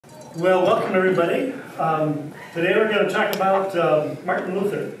Well, welcome everybody. Today we're going to talk about Martin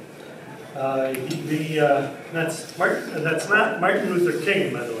Luther. That's not Martin Luther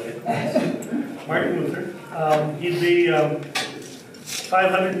King, by the way. Martin Luther. He'd be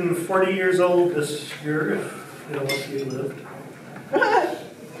 540 years old this year if he lived.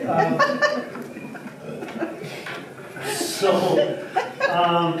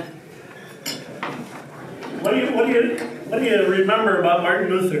 What do you remember about Martin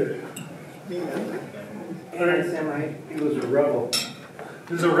Luther? He was a rebel.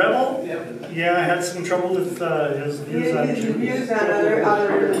 He was a rebel? Yep. Yeah, I had some trouble with his views on His views on other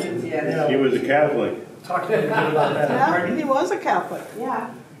religions, yes. Yeah. He was a Catholic. Talk a little bit about that. Yeah, Martin? he was a Catholic.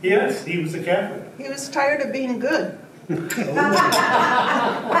 Yeah. Yes, he was a Catholic. He was tired of being good. Just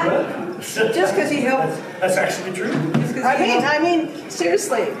because he helped. That's actually true. I mean,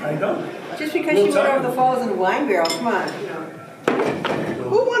 seriously, I know. Just because she went over the falls in the wine barrel, come on.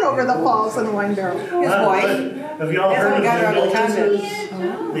 who went over the falls in the wine barrel? His wife. Have you all That's how heard he got her of out of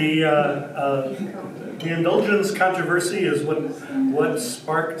the indulgences? The indulgence controversy is what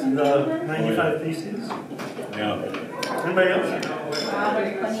sparked the 95 Theses. Yeah. Anybody else? But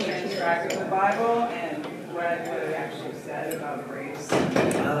he couldn't keep track of the Bible and read what it actually said about grace.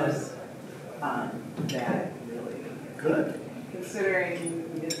 That really Good. considering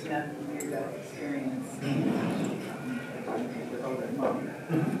his near-death experience.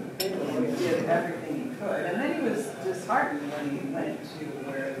 He did everything he could, and then he was disheartened when he went to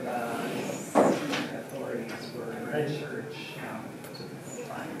where the senior authorities were in the church to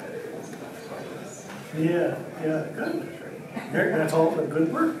find that it was not righteous. Yeah, good. That's all good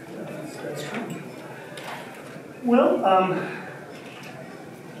work. That's true. Well,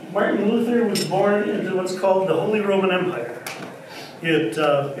 Martin Luther was born into what's called the Holy Roman Empire. It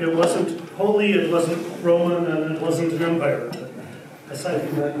wasn't holy, it wasn't Roman, and it wasn't an empire. Aside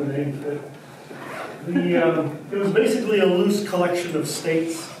from that, the name fit. It was basically a loose collection of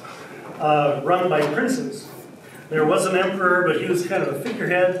states run by princes. There was an emperor, but he was kind of a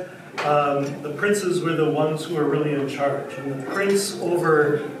figurehead. The princes were the ones who were really in charge. And the prince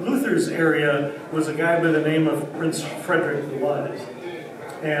over Luther's area was a guy by the name of Prince Frederick the Wise.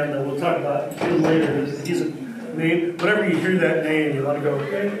 And we'll talk about him later. He's a name, whenever you hear that name, you want to go,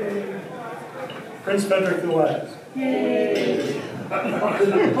 hey. Prince Frederick the Wise. Yay.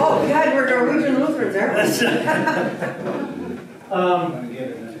 Oh, God, we're Norwegian Lutherans, aren't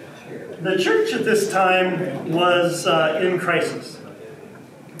we? The church at this time was in crisis.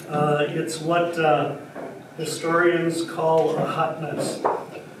 It's what historians call a hot mess.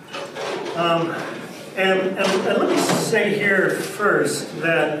 And let me say here first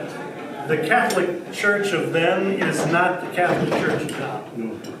that the Catholic Church of then is not the Catholic Church of now.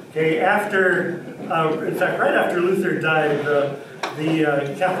 Okay, in fact, right after Luther died,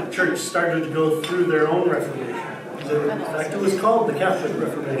 the Catholic Church started to go through their own Reformation. In fact, it was called the Catholic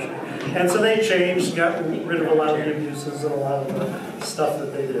Reformation. And so they changed, got rid of a lot of the abuses and a lot of the stuff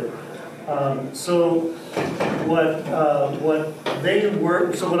that they did. So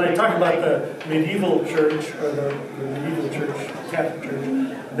when I talk about the medieval church, or the medieval church, Catholic Church,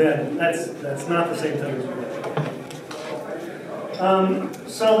 then that's not the same thing as religion.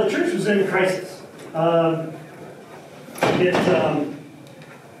 So the church was in crisis.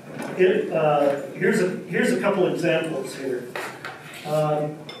 Here's a couple examples here.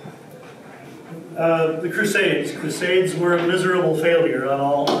 The Crusades. Crusades were a miserable failure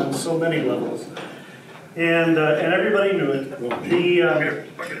on so many levels, and everybody knew it.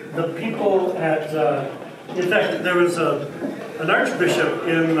 The people at, in fact, there was an archbishop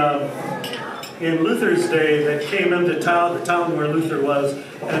in Luther's day that came into town, the town where Luther was,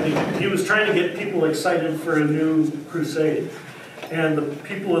 and he was trying to get people excited for a new crusade, and the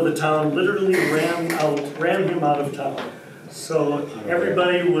people of the town literally ran him out of town. So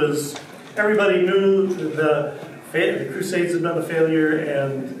everybody knew the Crusades had been a failure,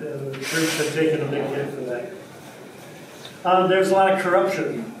 and the church had taken a big hit for that. There's a lot of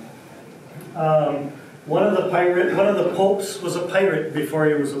corruption. One of the popes was a pirate before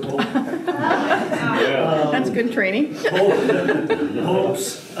he was a pope. That's good training.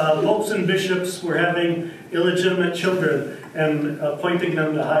 Popes and bishops were having illegitimate children and appointing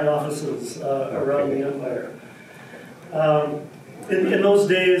them to high offices around the empire. In those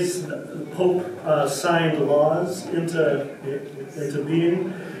days, the Pope signed laws into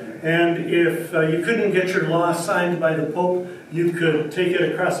being, and if you couldn't get your law signed by the Pope, you could take it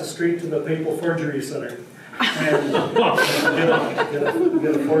across the street to the Papal Forgery Center and get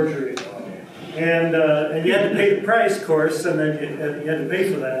a forgery. And you had to pay the price, of course, and then you had to pay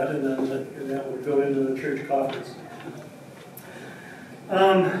for that, and then that would go into the church coffers.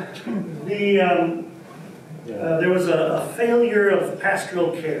 There was a failure of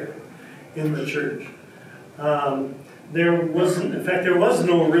pastoral care in the church. There wasn't, in fact, there was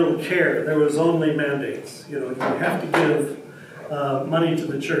no real care. There was only mandates. You know, you have to give money to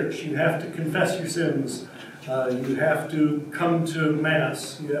the church. You have to confess your sins. You have to come to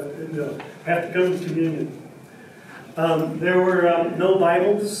Mass. You have to come to communion. There were no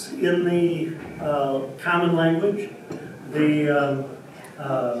Bibles in the common language.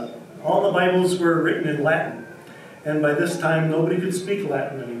 All the Bibles were written in Latin. And by this time, nobody could speak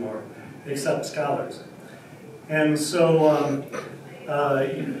Latin anymore, except scholars. And so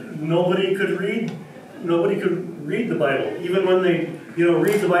nobody could read the Bible. Even when they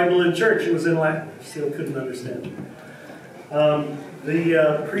read the Bible in church, it was in Latin. Still couldn't understand.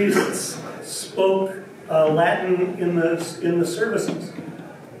 The priests spoke Latin in the services.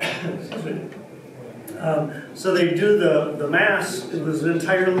 Excuse me. So they do the Mass. It was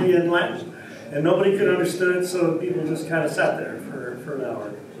entirely in Latin, and nobody could understand it. So people just kind of sat there for an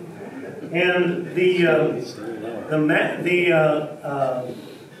hour. And the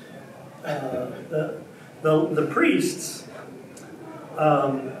priests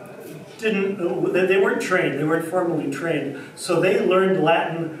they weren't trained. They weren't formally trained. So they learned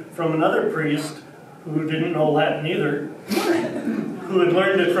Latin from another priest who didn't know Latin either, who had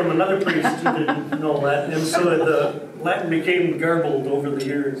learned it from another priest who didn't know Latin, and so the Latin became garbled over the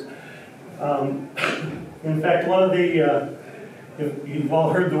years. In fact, one of the you've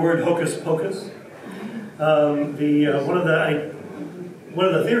all heard the word hocus pocus. One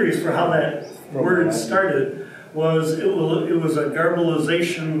of the theories for how that word started was it was a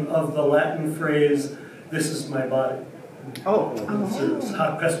garblization of the Latin phrase "This is my body." Oh. So it's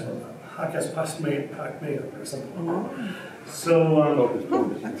hocus post mea or something. So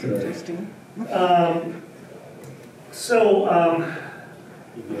That's interesting.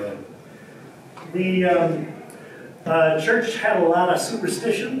 The church had a lot of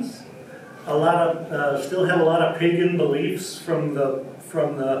superstitions, still had a lot of pagan beliefs from the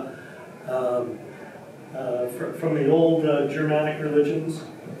old Germanic religions.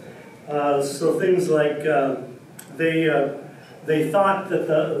 So things like they thought that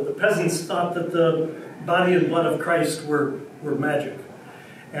the peasants thought that the body and blood of Christ were magic,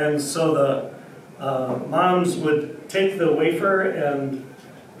 and so the moms would take the wafer and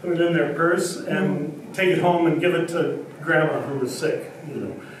put it in their purse and take it home and give it to grandma who was sick,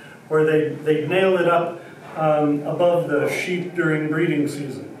 or they'd nail it up above the sheep during breeding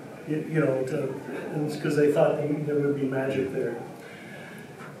season, because they thought there would be magic there.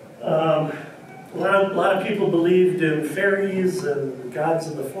 A lot of people believed in fairies and gods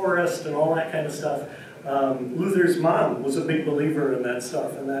of the forest and all that kind of stuff. Luther's mom was a big believer in that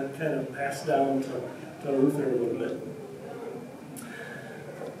stuff, and that kind of passed down to Luther a little bit.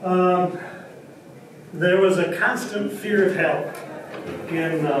 There was a constant fear of hell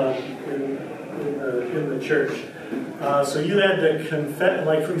in the church. So you had to confess,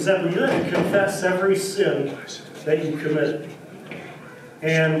 like for example, you had to confess every sin that you committed.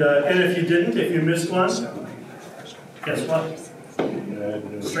 And if you didn't, if you missed one, guess what?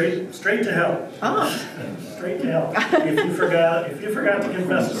 Straight to hell. Oh. Straight to hell. If you forgot to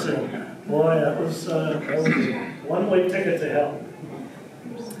confess a sin, boy, that was one-way ticket to hell.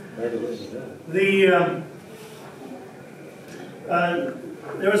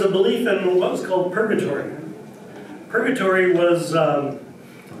 There was a belief in what was called purgatory. Purgatory was a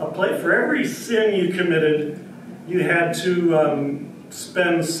place for every sin you committed. You had to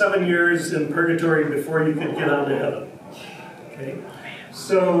spend 7 years in purgatory before you could get on to heaven. Okay,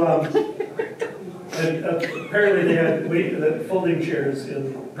 so apparently they had folding chairs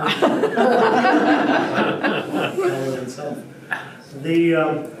in purgatory. And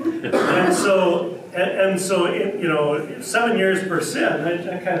so 7 years per sin,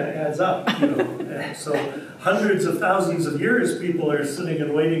 that kind of adds up. So hundreds of thousands of years people are sitting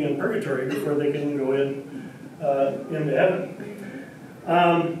and waiting in purgatory before they can go into heaven.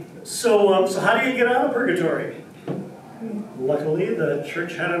 So how do you get out of purgatory? Luckily, the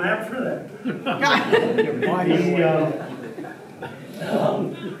church had an app for that.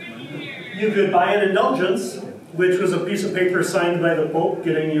 You could buy an indulgence, which was a piece of paper signed by the Pope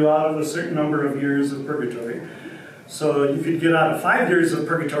getting you out of a certain number of years of purgatory. So you could get out of 5 years of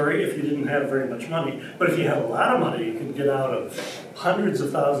purgatory if you didn't have very much money. But if you had a lot of money, you could get out of hundreds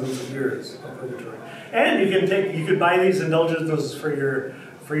of thousands of years of purgatory. And you could buy these indulgences for your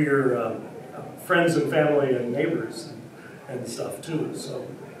friends and family and neighbors and stuff too. So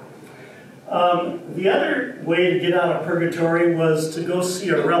the other way to get out of purgatory was to go see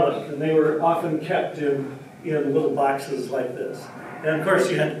a relic, and they were often kept in little boxes like this. And of course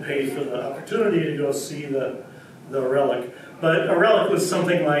you had to pay for the opportunity to go see the relic. But a relic was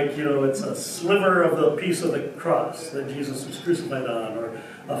something like, you know, it's a sliver of the piece of the cross that Jesus was crucified on, or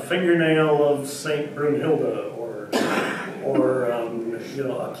a fingernail of Saint Brunhilde, or you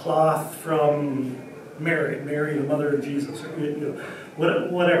know, a cloth from Mary, the mother of Jesus, or, you know,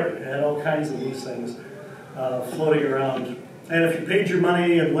 whatever. It had all kinds of these things floating around. And if you paid your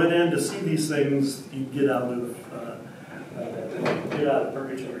money and went in to see these things, you'd get out of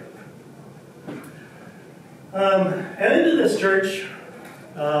purgatory. And into this church,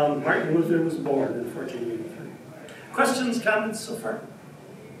 Martin Luther was born in 1483. Questions, comments so far?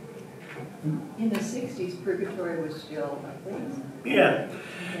 In the 60s, purgatory was still a thing. Yeah,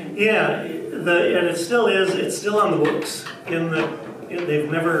 and it still is. It's still on the books. They've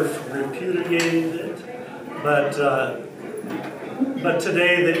never repudiated it, but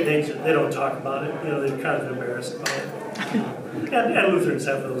today they don't talk about it. You know, they're kind of embarrassed about it. And Lutherans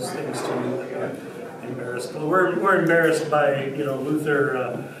have those things too. That are embarrassed. Well, we're embarrassed by, you know,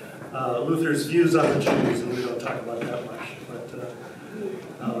 Luther's views on the Jews, and we don't talk about that much. But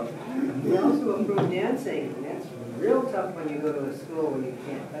They also approved dancing. That's real tough when you go to a school where you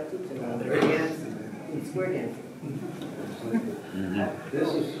can't touch each other. Dance and square dancing.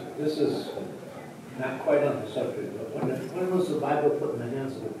 This is not quite on the subject, but when was the Bible put in the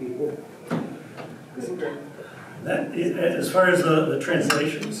hands of the people? that, as far as the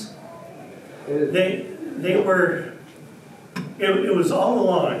translations, they were. It was all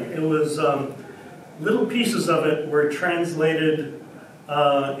along. It was little pieces of it were translated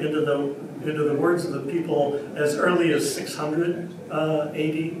into the words of the people as early as 600 AD.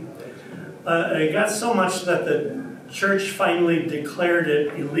 It got so much that the church finally declared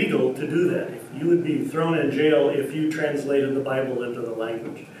it illegal to do that. You would be thrown in jail if you translated the Bible into the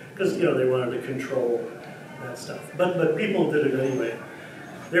language, because, you know, they wanted to control that stuff. But people did it anyway.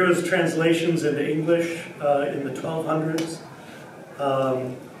 There was translations into English in the 1200s.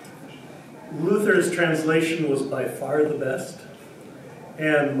 Luther's translation was by far the best,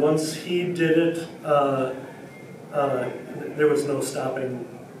 and once he did it, there was no stopping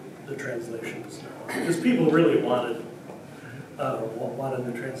the translations, because people really wanted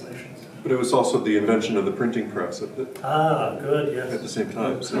the translations. But it was also the invention of the printing press at the Good, yes. same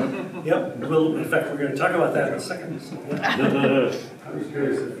time. So. Yep. Well, in fact, we're going to talk about that in a second. So, yeah. I was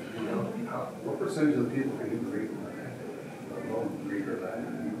curious, what percentage of the people can even read Greek or Latin?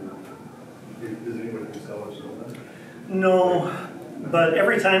 Does anybody tell us that? No, but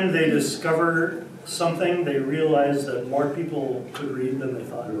every time they discover something, they realize that more people could read than they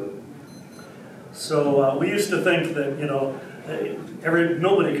thought. So we used to think that, you know,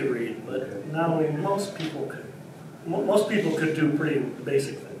 nobody could read, but now most people could. Most people could do pretty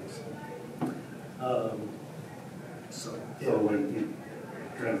basic things. So when you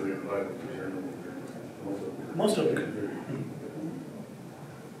translate the Bible to German, most of them could read.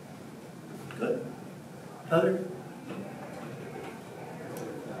 Good. Other?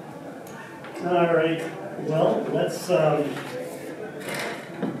 All right. Well, let's.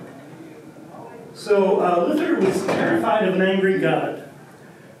 So Luther was terrified of an angry God,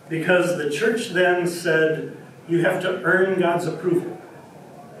 because the church then said you have to earn God's approval,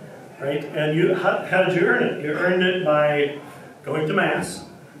 right? And how did you earn it? You earned it by going to Mass,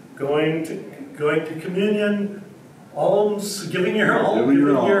 going to communion, alms, giving your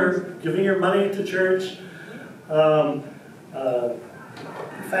money to church,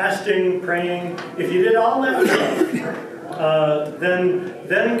 fasting, praying. If you did all that stuff,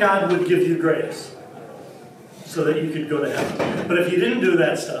 then God would give you grace so that you could go to heaven. But if you didn't do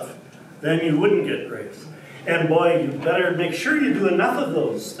that stuff, then you wouldn't get grace. And boy, you better make sure you do enough of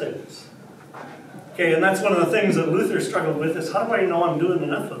those things. Okay, and that's one of the things that Luther struggled with, is how do I know I'm doing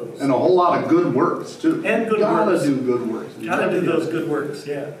enough of those? And a whole lot of good works, too. And good Gotta works. do good works. Gotta do those good works,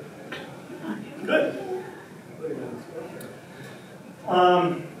 yeah. Good.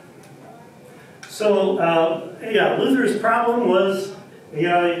 Luther's problem was,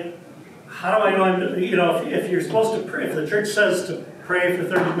 how do I know I'm, if you're supposed to pray, if the church says to pray for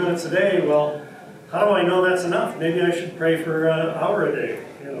 30 minutes a day, well, how do I know that's enough? Maybe I should pray for an hour a day,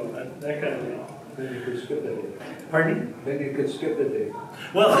 that kind of thing. Then you could skip a day. Pardon? Then you could skip a day.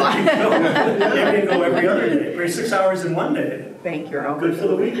 Well, maybe you go every other day, pray 6 hours in one day. Thank you. Good for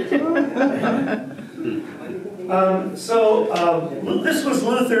the week. This was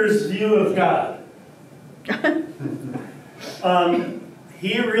Luther's view of God.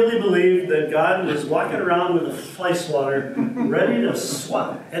 He really believed that God was walking around with a fly swatter, ready to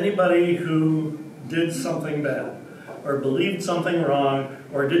swat anybody who did something bad, or believed something wrong,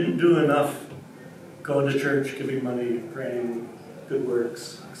 or didn't do enough going to church, giving money, praying, good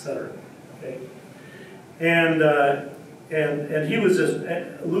works, etc. Okay, and he was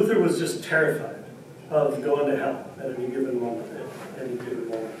Luther was just terrified of going to hell at any given moment.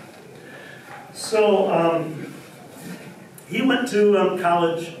 So he went to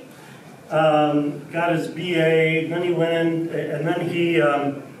college, got his BA, then he went in, and then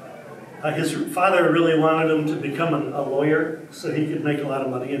his father really wanted him to become a lawyer so he could make a lot of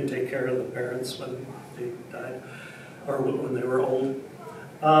money and take care of the parents when they died, or when they were old.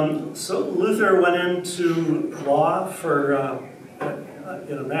 So Luther went into law for a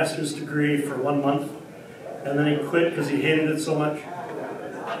master's degree for 1 month, and then he quit because he hated it so much.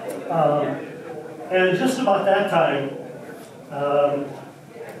 And just about that time,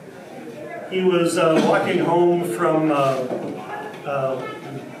 he was walking home from,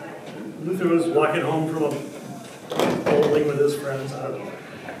 Luther was walking home from bowling with his friends, I don't know.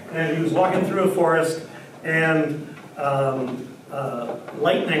 And he was walking through a forest, and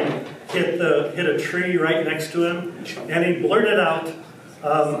lightning hit a tree right next to him, and he blurted out,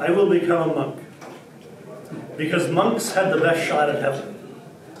 "I will become a monk." Because monks had the best shot at heaven.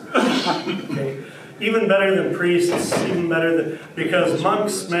 Okay? Even better than priests, even better than, because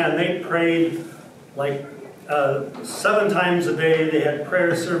monks, man, they prayed like 7 times a day. They had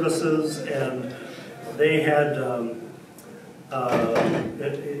prayer services, and they had,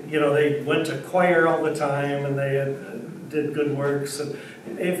 they went to choir all the time, and they did good works. And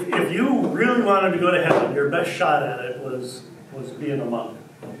if you really wanted to go to heaven, your best shot at it was being a monk.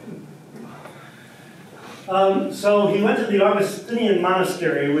 So he went to the Augustinian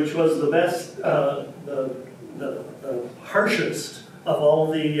monastery, which was the best, the harshest of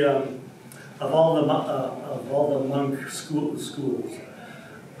all the monk schools.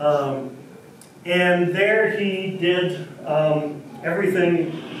 And there he did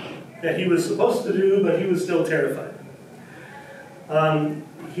everything that he was supposed to do, but he was still terrified.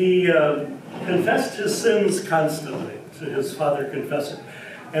 He confessed his sins constantly to his father confessor,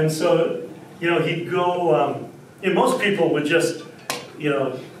 and so. He'd go, most people would just,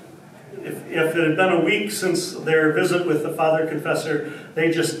 if it had been a week since their visit with the father confessor,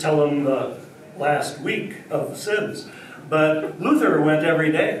 they just tell him the last week of sins. But Luther went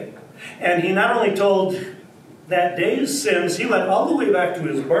every day. And he not only told that day's sins, he went all the way back to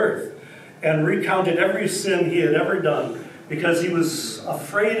his birth and recounted every sin he had ever done because he was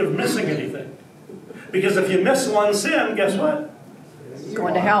afraid of missing anything. Because if you miss one sin, guess what?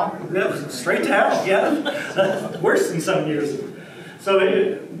 Going to hell. Yeah, straight to hell, yeah. Worse than some years. So,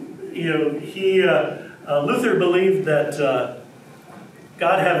 Luther believed that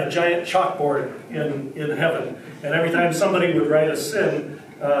God had a giant chalkboard in heaven, and every time somebody would write a sin,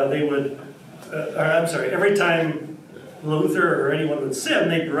 every time Luther or anyone would sin,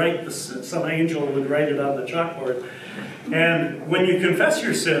 some angel would write it on the chalkboard. And when you confess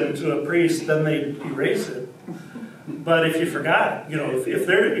your sin to a priest, then they erase it. But if you forgot,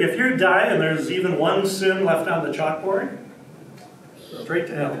 if you die and there's even one sin left on the chalkboard, straight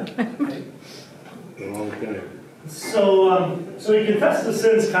to hell. Okay. So he confessed the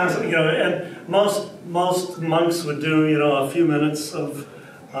sins constantly, and most monks would do, a few minutes of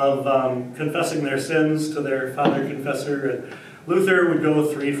confessing their sins to their father confessor, and Luther would go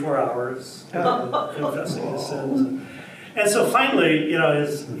 3-4 hours confessing his sins. And so finally,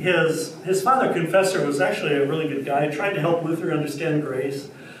 his father confessor was actually a really good guy, tried to help Luther understand grace.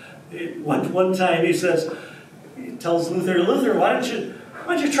 One time he tells Luther, why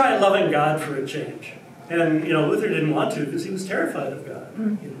don't you try loving God for a change? And Luther didn't want to because he was terrified of God.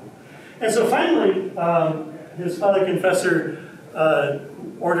 And so finally, his father confessor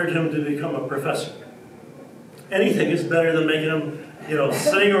ordered him to become a professor. Anything is better than making him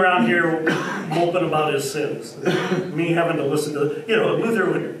sitting around here moping about his sins. Me having to listen to,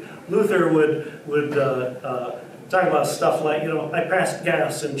 Luther would talk about stuff like, I passed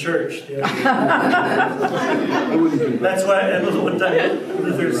gas in church. That's why, and one time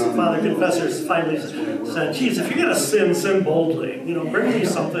Luther's father confessor finally said, geez, if you're going to sin boldly. Bring me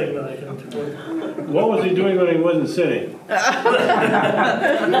something that I can do. What was he doing when he wasn't sitting? He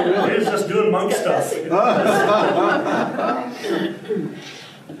was just doing monk stuff.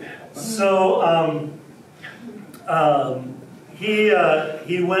 So he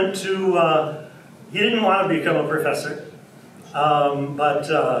went to. He didn't want to become a professor, but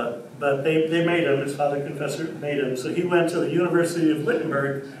they made him. His father confessor made him. So he went to the University of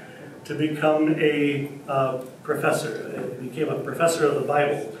Wittenberg to become a professor. He became a professor of the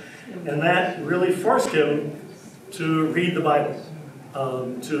Bible. And that really forced him to read the Bible,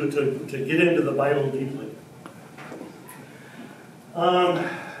 to get into the Bible deeply. Okay,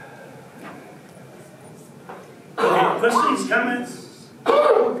 questions, comments?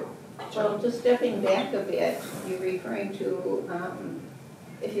 Well, just stepping back a bit, you're referring to,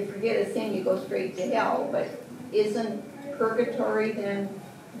 if you forget a sin, you go straight to hell, but isn't purgatory then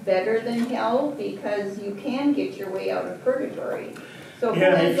better than hell? Because you can get your way out of purgatory. So who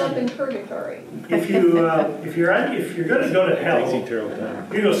ends up in purgatory? If you're going to go to hell, Takes eternal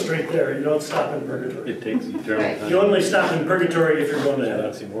time. you go straight there. You don't stop in purgatory. It takes eternal Right. time. You only stop in purgatory if you're going to Yeah, hell.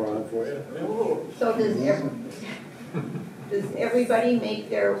 that's more on for you. So does everybody make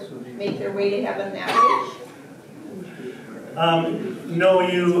their way to heaven that way? No,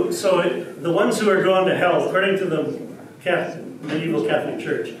 the ones who are going to hell, according to the medieval Catholic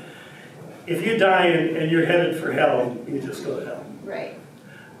Church, if you die and you're headed for hell, you just go to hell. Right.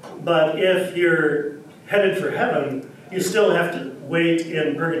 But if you're headed for heaven, you still have to wait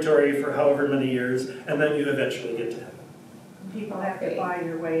in purgatory for however many years, and then you eventually get to heaven. People have to buy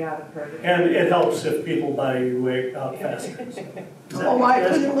your way out of purgatory. And it helps if people buy your way out faster. Well, why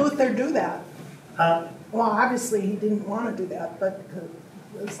couldn't Luther do that? Huh? Well, obviously he didn't want to do that, but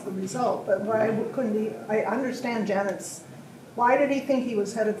that's the result. But why couldn't he? I understand Janet's. Why did he think he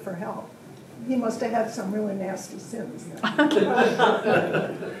was headed for hell? He must have had some really nasty sins. I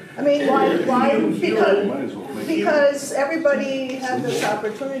mean, why? Because everybody had this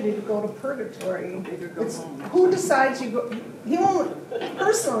opportunity to go to purgatory. Who decides you go?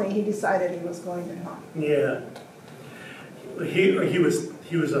 Personally, he decided he was going to hell. Yeah. He was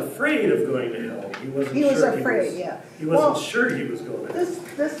afraid of going to hell. He was afraid, yeah. He wasn't sure he was going to hell.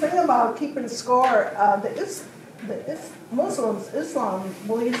 This thing about keeping score, Islam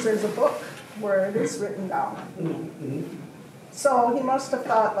believes there's a book where it is written down. Mm-hmm. So he must have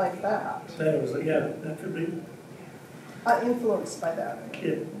thought like that. That could be. Influenced by that.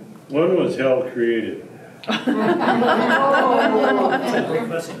 Yeah. When was hell created? That's a great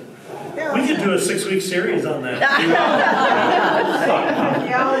question. Yeah. We could do a 6-week series on that.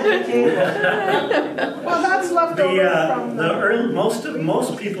 Well, that's left over from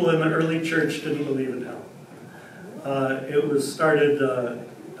most people in the early church didn't believe in hell. It was started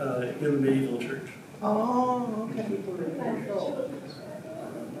in the medieval church. Oh, okay.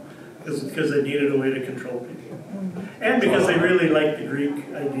 Because they needed a way to control people. And because they really liked the Greek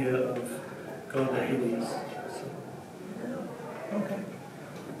idea of going to Hades. Okay.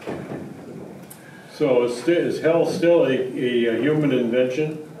 So is hell still a human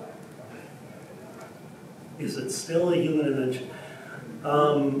invention? Is it still a human invention?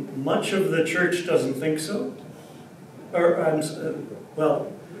 Much of the church doesn't think so. Hell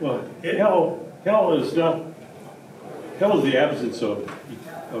is the absence of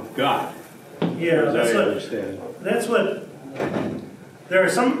God. Yeah, as I understand. That's what. There are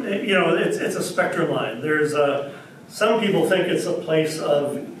some. It's a spectrum line. There's some people think it's a place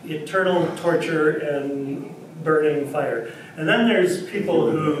of eternal torture and burning fire, and then there's people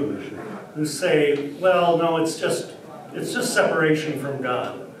who say, well, no, it's just separation from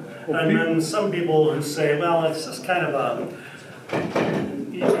God. And then some people who say, well, it's just kind of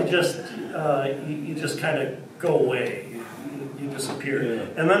you just kind of go away, you disappear. Yeah.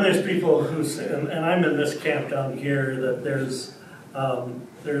 And then there's people who say, and I'm in this camp down here, that there's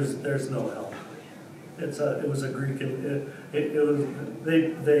no hell. It was a Greek. They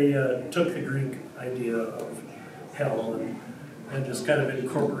took the Greek idea of hell and just kind of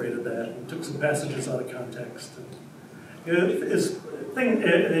incorporated that and took some passages out of context.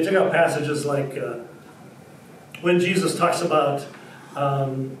 They took out passages like when Jesus talks about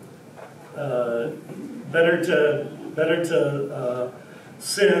better to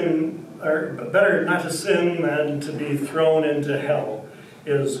sin, or better not to sin than to be thrown into hell,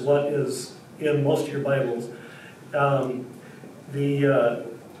 is what is in most of your Bibles. But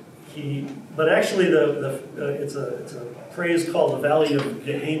actually, it's a phrase called the Valley of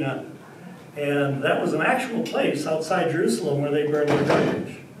Gehenna. And that was an actual place outside Jerusalem where they burned their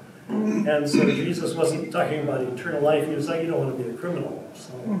garbage. And so Jesus wasn't talking about eternal life. He was like, you don't want to be a criminal.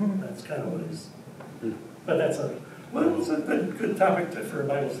 So that's kind of what he's. But it's a good topic for a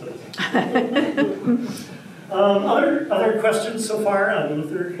Bible study. Other questions so far on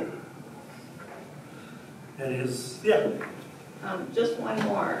Luther? Just one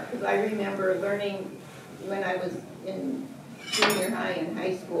more, because I remember learning when I was in junior high and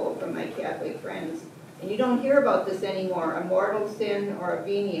high school from my Catholic friends, and you don't hear about this anymore, a mortal sin or a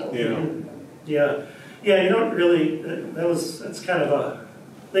venial sin. Yeah, you don't really, that's kind of a,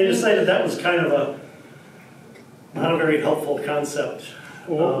 they decided that was kind of not a very helpful concept.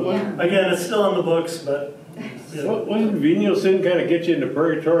 Again, it's still in the books, but Wasn't venial sin kind of get you into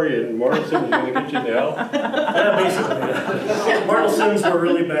purgatory and mortal sin is going to get you into hell? Yeah, basically. Yeah. Mortal sins were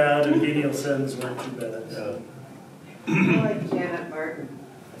really bad and venial sins weren't too bad. Like Janet Martin,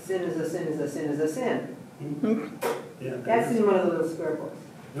 a sin is a sin is a sin is a sin. Yeah. That's in one of the little square books.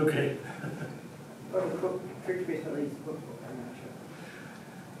 Okay. Or the church recently book, I'm not sure.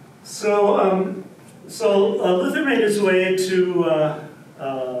 So Luther made his way to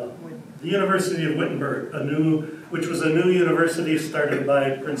the University of Wittenberg, which was a new university started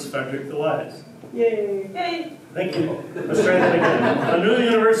by Prince Frederick the Wise. Yay! Yay! Thank you. Let's try that again. A new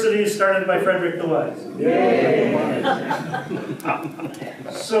university started by Frederick the Wise. Yay!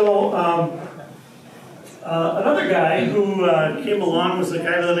 So another guy who came along was a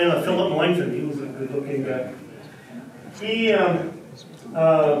guy by the name of Philip Melanchthon. He was a good-looking guy. He,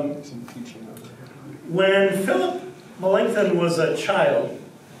 when Philip Melanchthon was a child,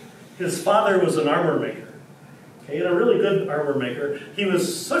 his father was an armor maker. Okay, and a really good armor maker. He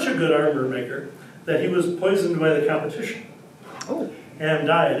was such a good armor maker that he was poisoned by the competition and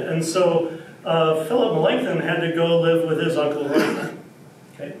died. And so Philip Melanchthon had to go live with his uncle Reuchlin.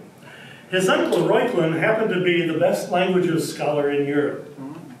 Okay? His uncle Reuchlin happened to be the best languages scholar in Europe.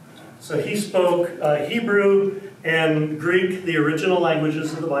 So he spoke Hebrew and Greek, the original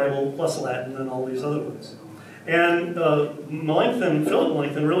languages of the Bible, plus Latin and all these other ones. And Philip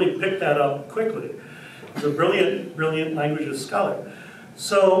Melanchthon really picked that up quickly. He's a brilliant, brilliant languages scholar.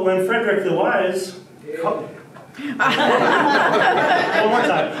 So when Frederick the Wise, one more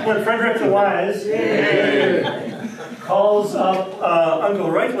time, when Frederick the Wise calls up Uncle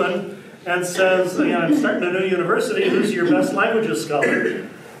Reuchlin and says, I'm starting a new university, who's your best languages scholar?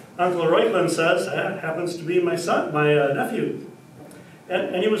 Uncle Reuchlin says, that happens to be my son, my nephew.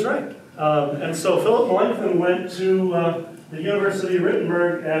 And he was right. And so Philip Melanchthon went to the University of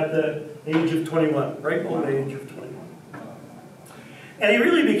Wittenberg at the age of 21, right old age of 21. And he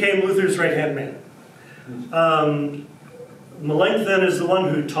really became Luther's right-hand man. Melanchthon is the one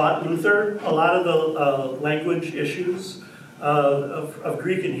who taught Luther a lot of the language issues of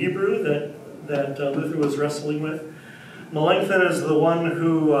Greek and Hebrew that Luther was wrestling with. Melanchthon is the one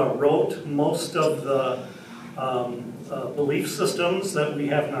who wrote most of the belief systems that we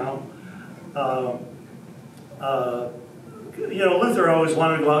have now. Luther always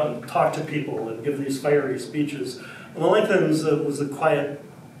wanted to go out and talk to people and give these fiery speeches. Melanchthon was the quiet,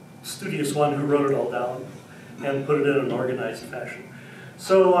 studious one who wrote it all down and put it in an organized fashion.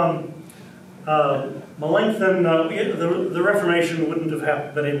 So Melanchthon, the Reformation wouldn't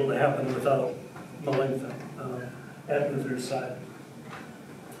have been able to happen without Melanchthon at Luther's side.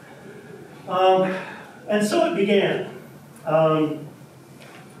 And so it began.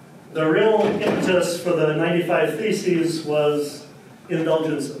 The real impetus for the 95 Theses was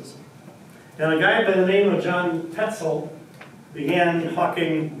indulgences. And a guy by the name of John Tetzel began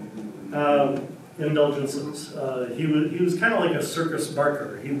hawking indulgences. He was kind of like a circus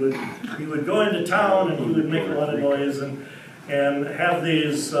barker. He would go into town and he would make a lot of noise and have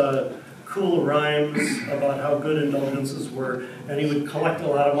these cool rhymes about how good indulgences were, and he would collect a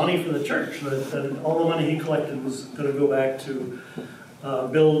lot of money for the church. And all the money he collected was going to go back to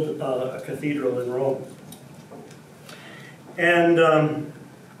build a cathedral in Rome. And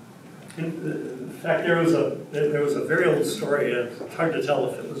in fact, there was a very old story. It's hard to tell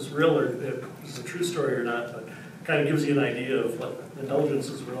if it was real or if it was a true story or not, but it kind of gives you an idea of what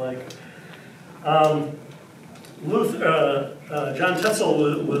indulgences were like. John Tetzel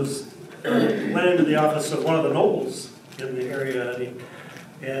went into the office of one of the nobles in the area,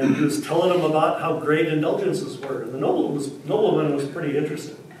 and he was telling him about how great indulgences were. And the nobleman was pretty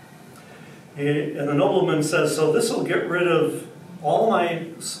interested. And the nobleman says, so this will get rid of all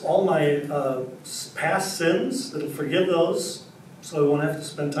my past sins, it'll forgive those, so I won't have to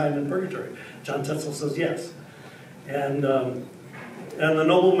spend time in purgatory. John Tetzel says yes. And the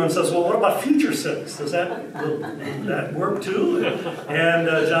nobleman says, well, what about future sins? Will that work too? And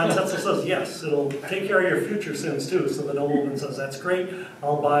John Tetzel says, yes, it'll take care of your future sins too. So the nobleman says, that's great,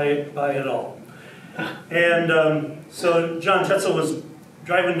 I'll buy it all. And so John Tetzel was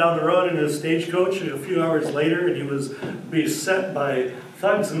driving down the road in his stagecoach a few hours later, and he was beset by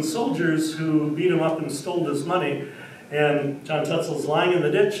thugs and soldiers who beat him up and stole his money. And John Tetzel's lying in the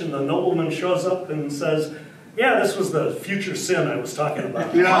ditch, and the nobleman shows up and says, yeah, this was the future sin I was talking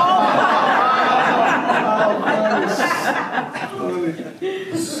about. Yeah.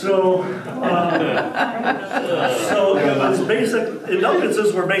 So it was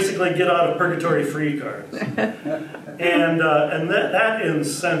indulgences were basically get out of purgatory free cards, and that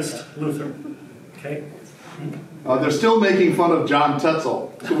incensed Luther. Okay. They're still making fun of John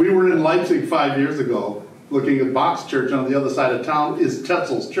Tetzel. So we were in Leipzig 5 years ago, looking at Bach's church on the other side of town, is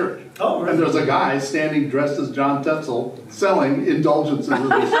Tetzel's church. Oh, And there's a guy standing dressed as John Tetzel selling indulgences in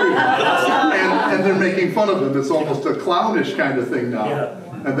the street. And they're making fun of him. It's almost a clownish kind of thing now. Yeah.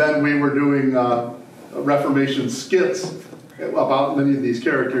 And then we were doing Reformation skits about many of these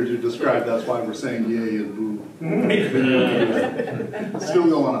characters you described. That's why we're saying yay and boo. Still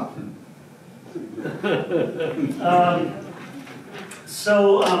going on.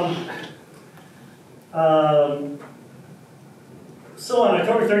 So on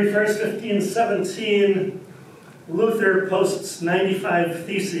October 31st, 1517, Luther posts 95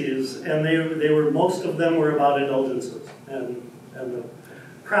 theses, and most of them were about indulgences and the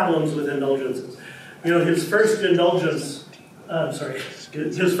problems with indulgences. You know, his first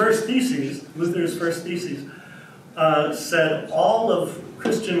theses, Luther's first theses, said all of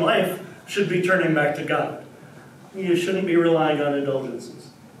Christian life should be turning back to God. You shouldn't be relying on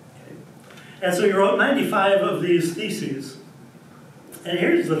indulgences. Okay? And so he wrote 95 of these theses. And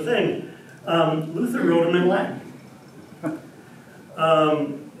here's the thing, Luther wrote them in Latin.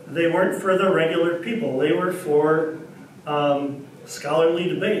 They weren't for the regular people. They were for scholarly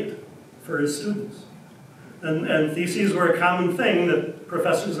debate for his students. And theses were a common thing that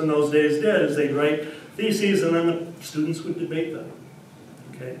professors in those days did, is they'd write theses and then the students would debate them.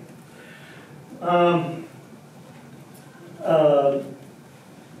 Okay.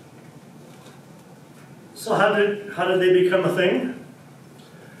 So how did they become a thing?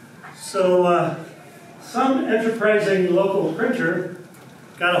 So some enterprising local printer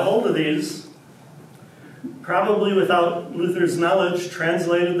got a hold of these, probably without Luther's knowledge,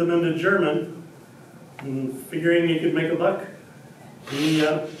 translated them into German, and figuring he could make a buck, he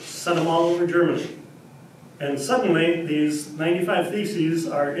sent them all over Germany. And suddenly, these 95 theses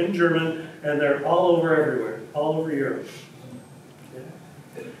are in German, and they're all over everywhere, all over Europe.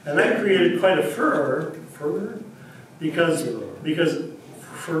 And that created quite a furor, because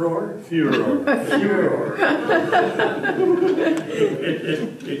furor? Furor.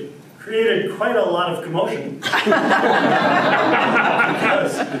 It created quite a lot of commotion.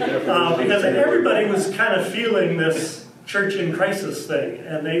 because everybody was kind of feeling this church in crisis thing.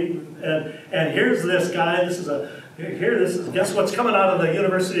 And here's this guy, guess what's coming out of the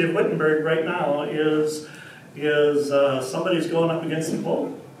University of Wittenberg right now is somebody's going up against the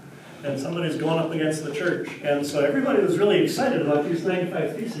Pope. And somebody's going up against the church. And so everybody was really excited about these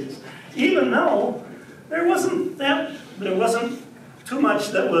 95 theses, even though there wasn't too much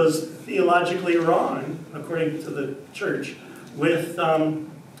that was theologically wrong, according to the church, with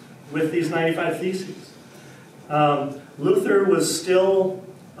these 95 theses. Luther was still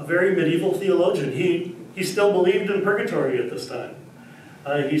a very medieval theologian. He still believed in purgatory at this time.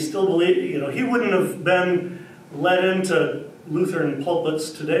 He still believed, he wouldn't have been led into Lutheran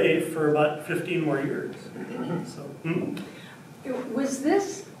pulpits today for about 15 more years. So, Was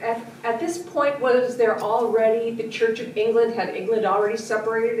this, at this point, was there already, the Church of England, had England already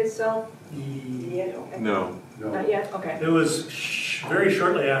separated itself? Yeah. Okay. No. Not yet? Okay. It was very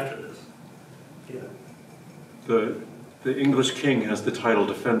shortly after this. Yeah. The English king has the title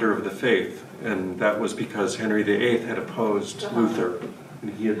Defender of the Faith, and that was because Henry VIII had opposed Luther.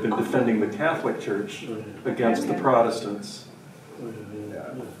 And he had been defending the Catholic Church against the Protestants.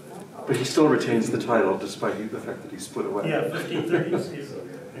 But he still retains the title, despite the fact that he split away. Yeah, 1530s.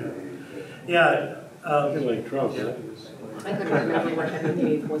 Yeah. Like Trump, yeah. I couldn't remember what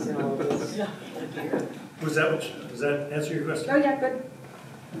Henry VIII was in all of this. Does that answer your question? Oh, yeah, good.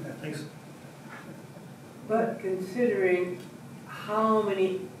 Thanks. But considering how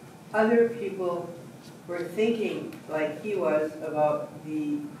many other people were thinking like he was about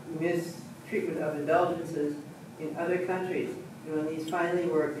the mistreatment of indulgences in other countries, and when these finally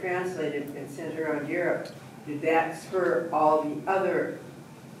were translated and sent around Europe, did that spur all the other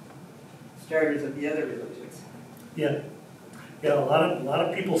starters of the other religions? Yeah. Yeah, a lot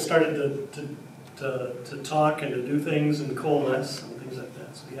of people started to talk and to do things and coalesce and things like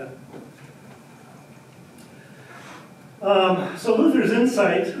that. So yeah. So Luther's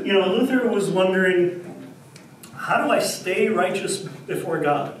insight, Luther was wondering, how do I stay righteous before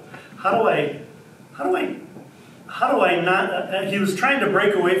God? How do I not, he was trying to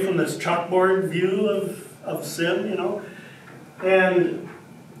break away from this chalkboard view of sin, and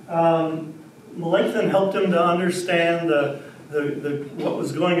Melanchthon helped him to understand what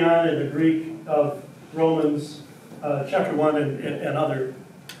was going on in the Greek of Romans chapter 1 and other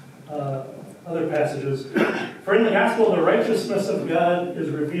passages. For in the gospel, the righteousness of God is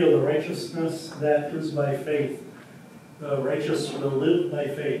revealed, the righteousness that is by faith. The righteous will live by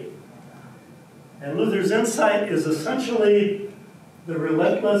faith. And Luther's insight is essentially the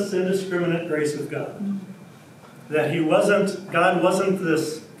relentless, indiscriminate grace of God. that God wasn't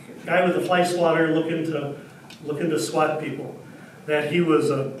this guy with a fly swatter looking to swat people, that he was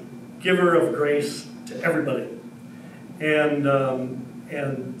a giver of grace to everybody. And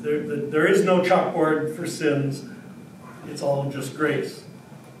there is no chalkboard for sins. It's all just grace.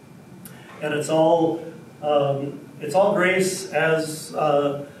 And it's all grace as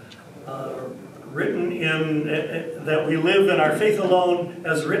written in, that we live in our faith alone,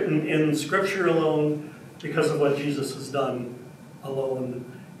 as written in Scripture alone, because of what Jesus has done alone.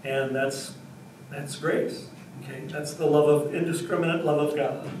 And that's grace. Okay, that's the indiscriminate love of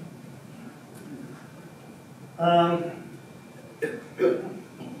God.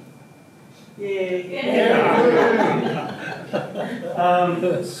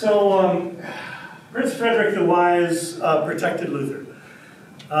 Prince Frederick the Wise protected Luther.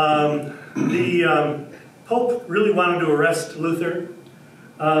 The Pope really wanted to arrest Luther.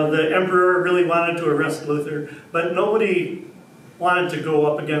 The Emperor really wanted to arrest Luther, but nobody wanted to go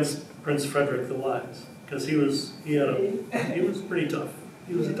up against Prince Frederick the Wise, because he was pretty tough.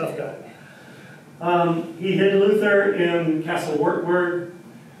 He was a tough guy. He hid Luther in Castle Wartburg,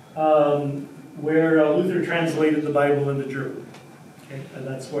 where Luther translated the Bible into German. Okay? And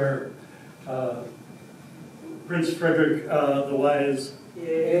that's where Prince Frederick the Wise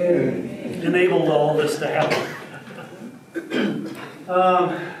enabled all this to happen.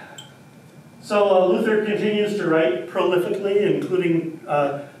 So Luther continues to write prolifically, including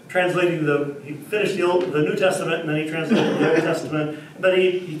translating he finished the New Testament, and then he translated the Old Testament, but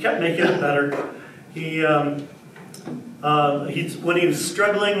he kept making it better. When he was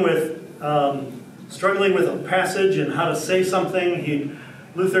struggling with a passage and how to say something,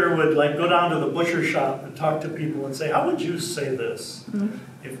 Luther would go down to the butcher shop and talk to people and say, "How would you say this?"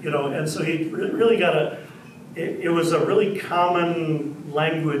 And so he really got it was a really common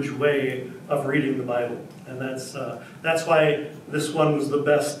language way of reading the Bible, and that's why this one was the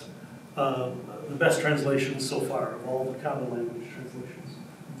best translation so far of all the common language translations.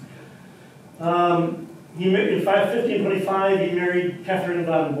 In 1525, he married Catherine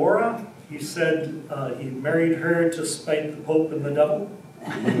von Bora. He said he married her to spite the Pope and the devil.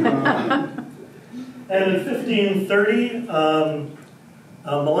 And in 1530,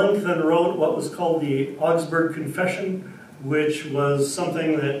 Melanchthon wrote what was called the Augsburg Confession, which was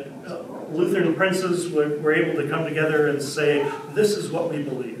something that Lutheran princes were able to come together and say, this is what we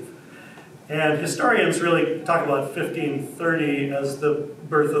believe. And historians really talk about 1530 as the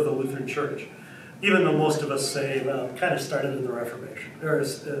birth of the Lutheran Church, even though most of us say, well, it kind of started in the Reformation,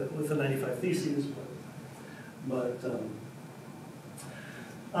 with the 95 Theses.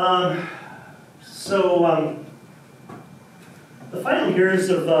 The final years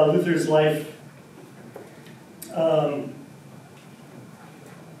of Luther's life,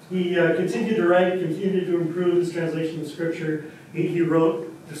 he continued to write, continued to improve his translation of Scripture. He wrote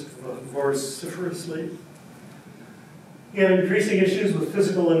just vociferously. He had increasing issues with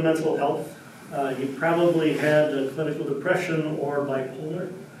physical and mental health. He probably had clinical depression or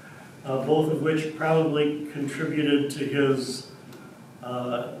bipolar, both of which probably contributed to his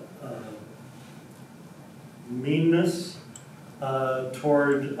meanness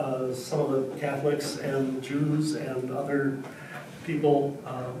toward some of the Catholics and Jews and other people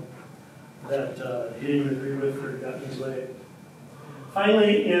that he didn't agree with or got in his way.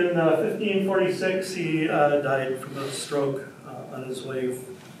 Finally, in 1546, he died from a stroke on his way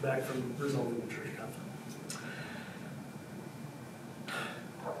back from resolving the church conflict.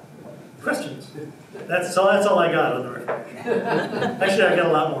 Questions? That's all I got on the record. Actually, I got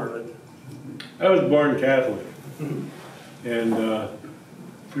a lot more of it. I was born Catholic, and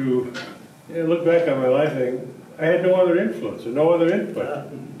look back on my life, I had no other influence or no other input.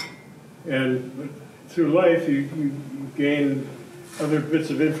 And through life, you gain other bits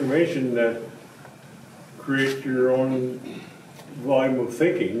of information that create your own volume of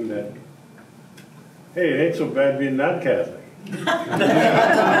thinking that, hey, it ain't so bad being not Catholic.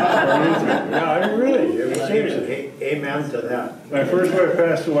 Seriously, amen to that. My first wife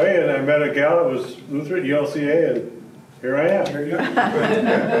passed away, and I met a gal that was Lutheran, ULCA, and here I am. There you go.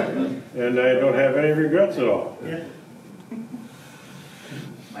 And I don't have any regrets at all. Yeah.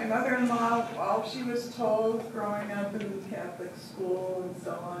 My mother-in-law, all she was told growing up in Catholic school and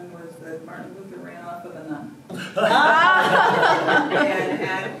so on was that Martin Luther ran off with a nun. And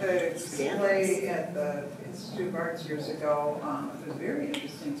at the display at the Institute of Arts years ago, it was very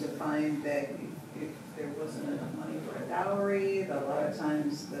interesting to find that if there wasn't enough money for a dowry, a lot of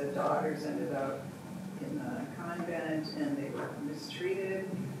times the daughters ended up in the convent and they were mistreated,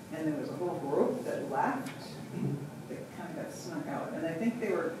 and there was a whole group that left. kind of got snuck out. And I think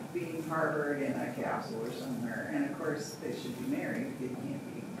they were being harbored in a castle or somewhere, and of course, they should be married, they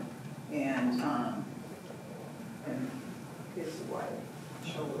can't be. And his wife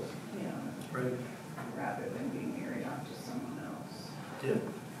chose him Right. rather than being married off to someone else. Yeah.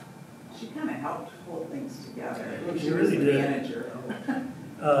 She kind of helped hold things together. She She was really the did. manager.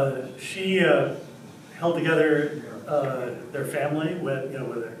 She held together their family with,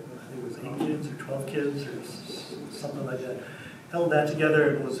 whether it was 8 kids or 12 kids or something like that. Held that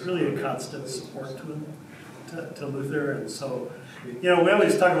together and was really a constant support to him, to Luther. And so, we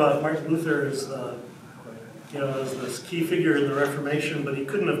always talk about Martin Luther as as this key figure in the Reformation, but he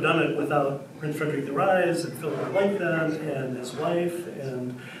couldn't have done it without Prince Frederick the Rise and Philip Melanchthon and his wife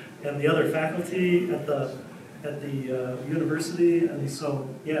and the other faculty at the university. And so,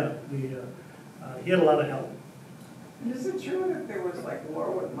 he had a lot of help. And is it true that there was like war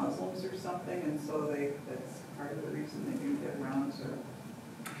with Muslims or something, and so that's part of the reason they didn't get around to?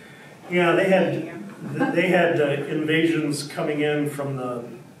 Yeah, they had invasions coming in from the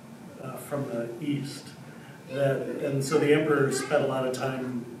east, and so the emperor spent a lot of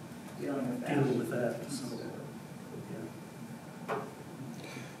time dealing with that. So, yeah.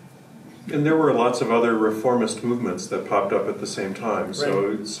 And there were lots of other reformist movements that popped up at the same time.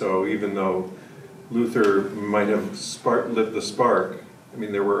 Right. So even though Luther might have lit the spark,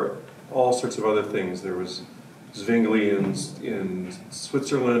 there were all sorts of other things. There was Zwingli in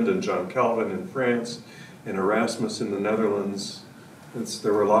Switzerland, and John Calvin in France, and Erasmus in the Netherlands.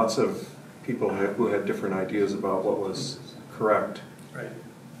 There were lots of people who had different ideas about what was correct. Right.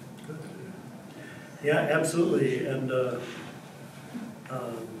 Good. Yeah, absolutely. And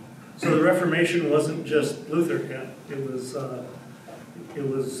so the Reformation wasn't just Luther. Yeah. It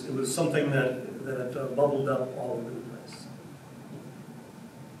was something that bubbled up all over the place.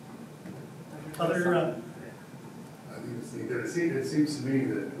 Other. I think it's neat. It seems to me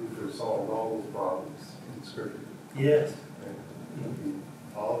that Luther solved all those problems in Scripture. Yes. Right?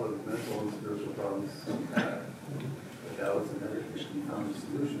 All the mental and spiritual problems, the doubts and everything, he found a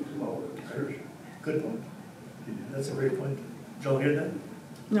solution to all of it in Scripture. Good point. That's a great point. Joel, hear that?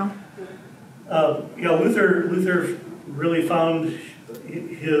 No. Luther really found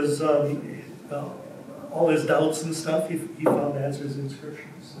his all his doubts and stuff. He found answers in Scripture.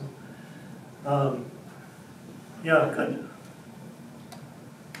 So, good.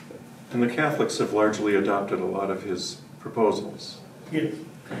 And the Catholics have largely adopted a lot of his proposals. Yes.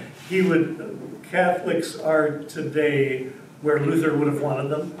 Catholics are today where Luther would have wanted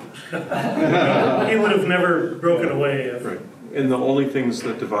them. He would have never broken away. Right. And the only things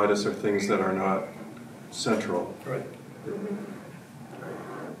that divide us are things that are not central. Right.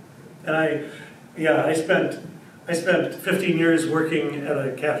 And I spent 15 years working at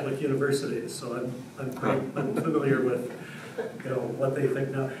a Catholic university, so I'm familiar with what they think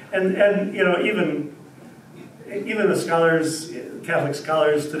now. And even the scholars, Catholic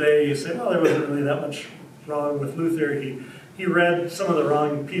scholars today, you say, well, there wasn't really that much wrong with Luther. He read some of the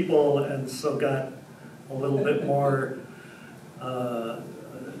wrong people and so got a little bit more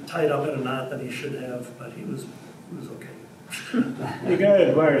tied up in a knot than he should have, but he was okay. You gotta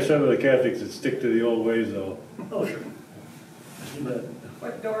admire some of the Catholics that stick to the old ways, though. Oh, sure. You bet.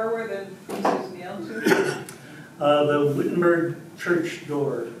 What door were the pieces nailed to? The Wittenberg church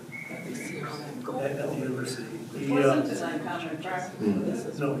door at the university. It wasn't an uncommon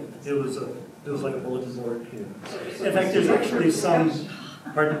practice. No, it was like a bulletin board. In fact, there's actually some.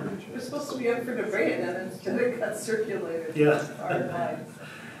 Pardon? It was supposed to be up for debate, and instead it got circulated. Yeah.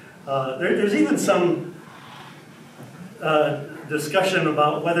 There's even some discussion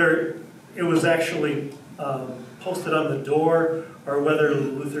about whether it was actually posted on the door or whether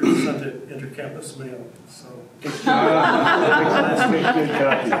Luther sent it intercampus mail. So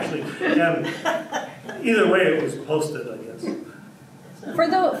actually, either way, it was posted, I guess. For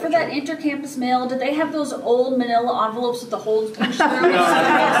that intercampus mail, did they have those old manila envelopes with the holes punched through? They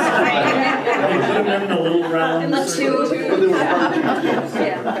put them in the little round. In the tube.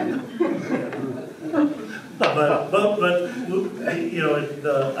 Yeah. But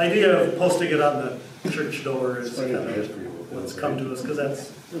the idea of posting it on the church door is kind of what's come to us, because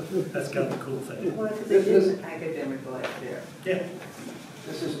that's kind of a cool thing. Well, because it is academic life there. Yeah.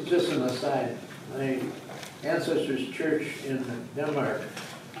 This is just an aside. My ancestors' church in Denmark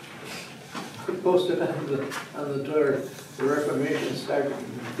posted on the door, the Reformation started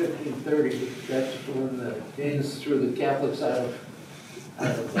in 1530. That's when the Danes threw the Catholics out of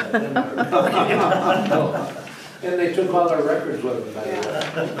Denmark. And they took all our records with them, by the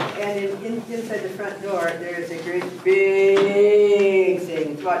way. And inside the front door, there's a great big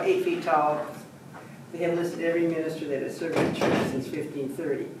thing, it's about 8 feet tall, They have listed every minister that has served in church since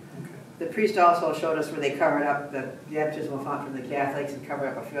 1530. The priest also showed us where they covered up the baptismal font from the Catholics and covered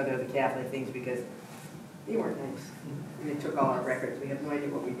up a few other of the Catholic things because they weren't nice. And they took all our records. We have no idea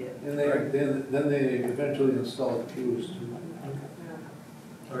what we did. And then they eventually installed pews too.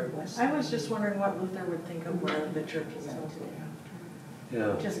 I was just wondering what Luther would think of where the church is at today.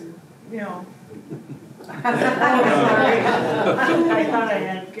 Yeah. Just, you know. I'm sorry. I thought I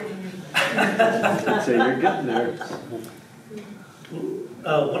had given you. So you're getting there.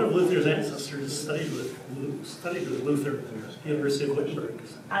 One of Luther's ancestors studied with Luther at the University of Wittenberg.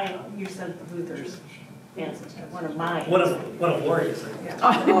 You said Luther's ancestor, one of mine. One of Lori's. Yeah.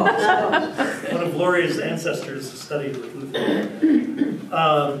 One of Lori's ancestors studied with Luther.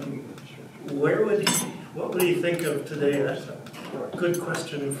 What would he think of today? That's a good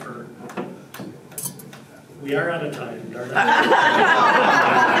question for. We are out of time, darn it.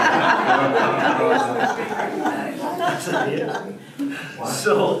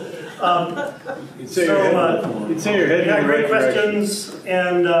 So, You'd say you're heading yeah, in the great right direction. questions,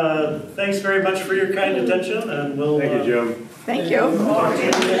 and thanks very much for your kind attention, and we'll. Thank you, Jim. Thank you. Talk to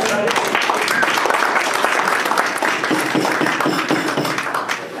you next time.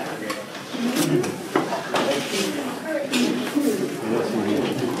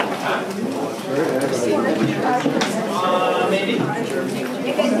 Maybe. I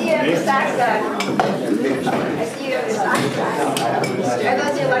see you on the socks. I see you on the socks. Are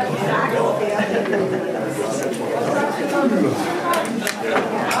those your lucky socks?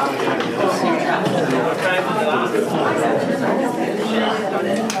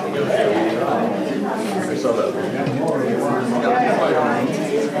 I saw that.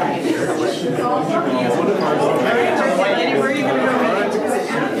 Anywhere you gonna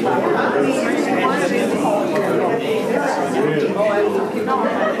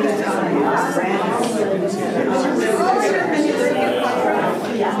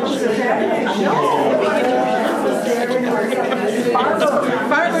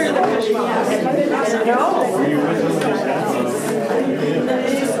Farther the fish. No.